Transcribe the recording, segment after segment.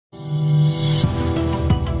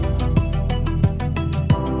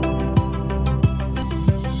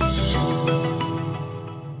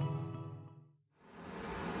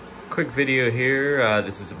quick video here.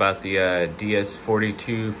 This is about the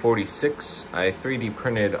DS4246. I 3D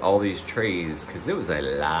printed all these trays because it was a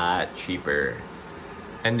lot cheaper.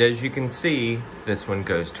 And as you can see, this one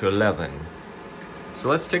goes to 11. So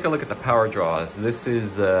let's take a look at the power draws. This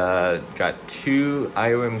is got 2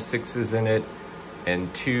 IOM6s in it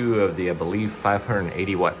and 2 of the, I believe,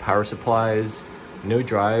 580 watt power supplies. No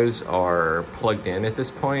drives are plugged in at this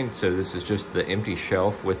point, so this is just the empty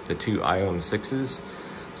shelf with the 2 IOM6s.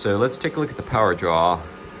 So let's take a look at the power draw.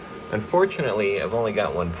 Unfortunately, I've only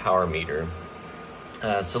got one power meter.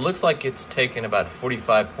 So it looks like it's taken about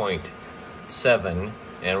 45.7,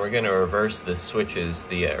 and we're going to reverse the switches,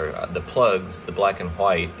 the plugs, the black and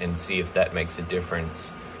white, and see if that makes a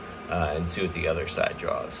difference, and see what the other side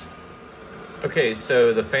draws. Okay,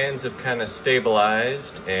 so the fans have kind of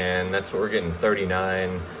stabilized, and that's what we're getting,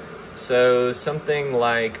 39. So something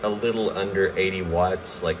like a little under 80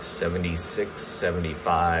 watts, like 76,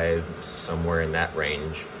 75, somewhere in that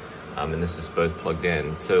range. And this is both plugged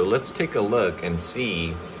in. So let's take a look and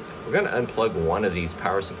see. We're gonna unplug one of these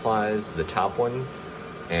power supplies, the top one,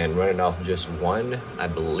 and run it off just one. I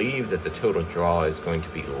believe that the total draw is going to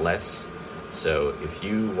be less. So if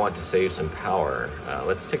you want to save some power,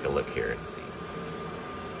 let's take a look here and see.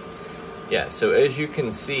 Yeah, so as you can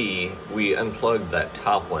see, we unplugged that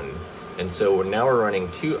top one. And so now we're running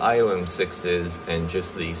 2 IOM6s and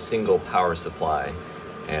just the single power supply.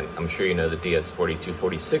 And I'm sure you know the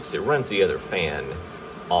DS4246, it runs the other fan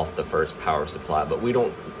off the first power supply, but we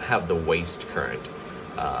don't have the waste current.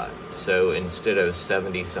 So instead of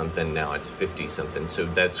 70 something, now it's 50 something. So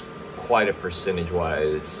that's quite a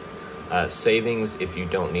percentage-wise savings if you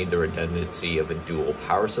don't need the redundancy of a dual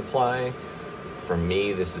power supply. For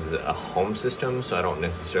me, this is a home system, so I don't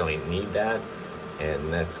necessarily need that,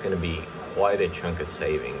 and that's going to be quite a chunk of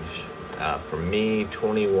savings. For me,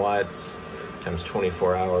 20 watts times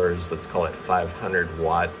 24 hours, let's call it 500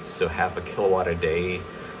 watts, so half a kilowatt a day,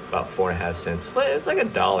 about 4.5 cents. It's like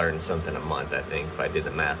 $1 and something a month, I think, if I did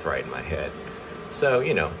the math right in my head. So,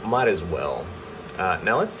 you know, might as well.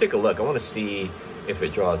 Now let's take a look. I want to see if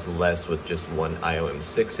it draws less with just one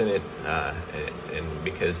IOM6 in it, and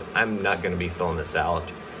because I'm not going to be filling this out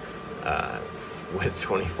with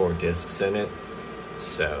 24 discs in it.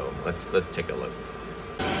 So let's take a look.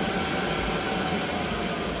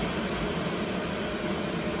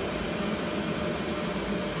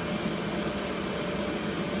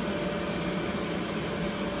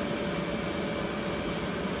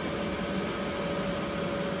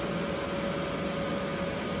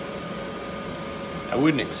 I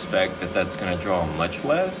wouldn't expect that that's going to draw much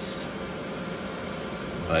less,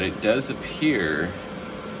 but it does appear.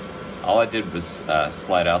 All I did was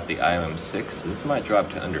slide out the IOM6. This might drop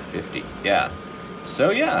to under 50. Yeah. So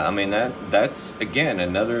yeah, I mean that's again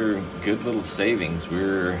another good little savings.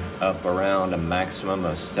 We're up around a maximum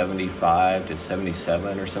of 75 to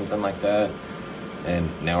 77 or something like that, and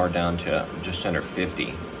now we're down to just under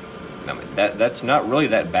 50. I mean that's not really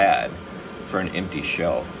that bad for an empty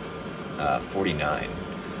shelf. 49.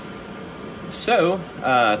 So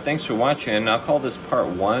thanks for watching. I'll call this part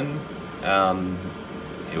 1.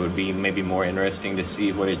 It would be maybe more interesting to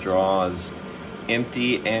see what it draws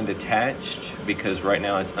empty and attached, because right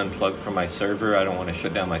now it's unplugged from my server. I don't want to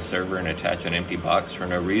shut down my server and attach an empty box for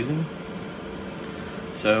no reason.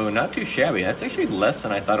 So not too shabby. That's actually less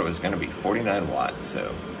than I thought it was going to be, 49 watts.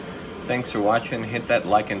 So thanks for watching. Hit that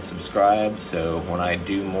like and subscribe, so when I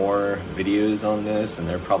do more videos on this, and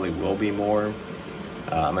there probably will be more,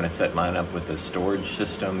 I'm going to set mine up with a storage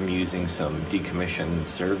system using some decommissioned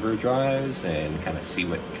server drives and kind of see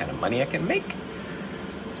what kind of money I can make.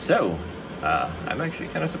 So I'm actually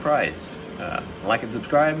kind of surprised. Like and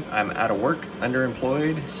subscribe. I'm out of work,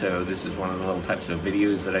 underemployed, so this is one of the little types of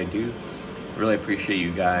videos that I do. Really appreciate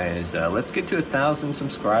you guys. Let's get to 1,000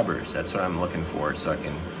 subscribers. That's what I'm looking for, so I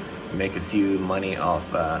can make a few money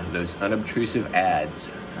off those unobtrusive ads.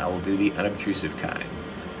 I will do the unobtrusive kind.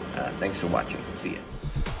 Thanks for watching. See ya.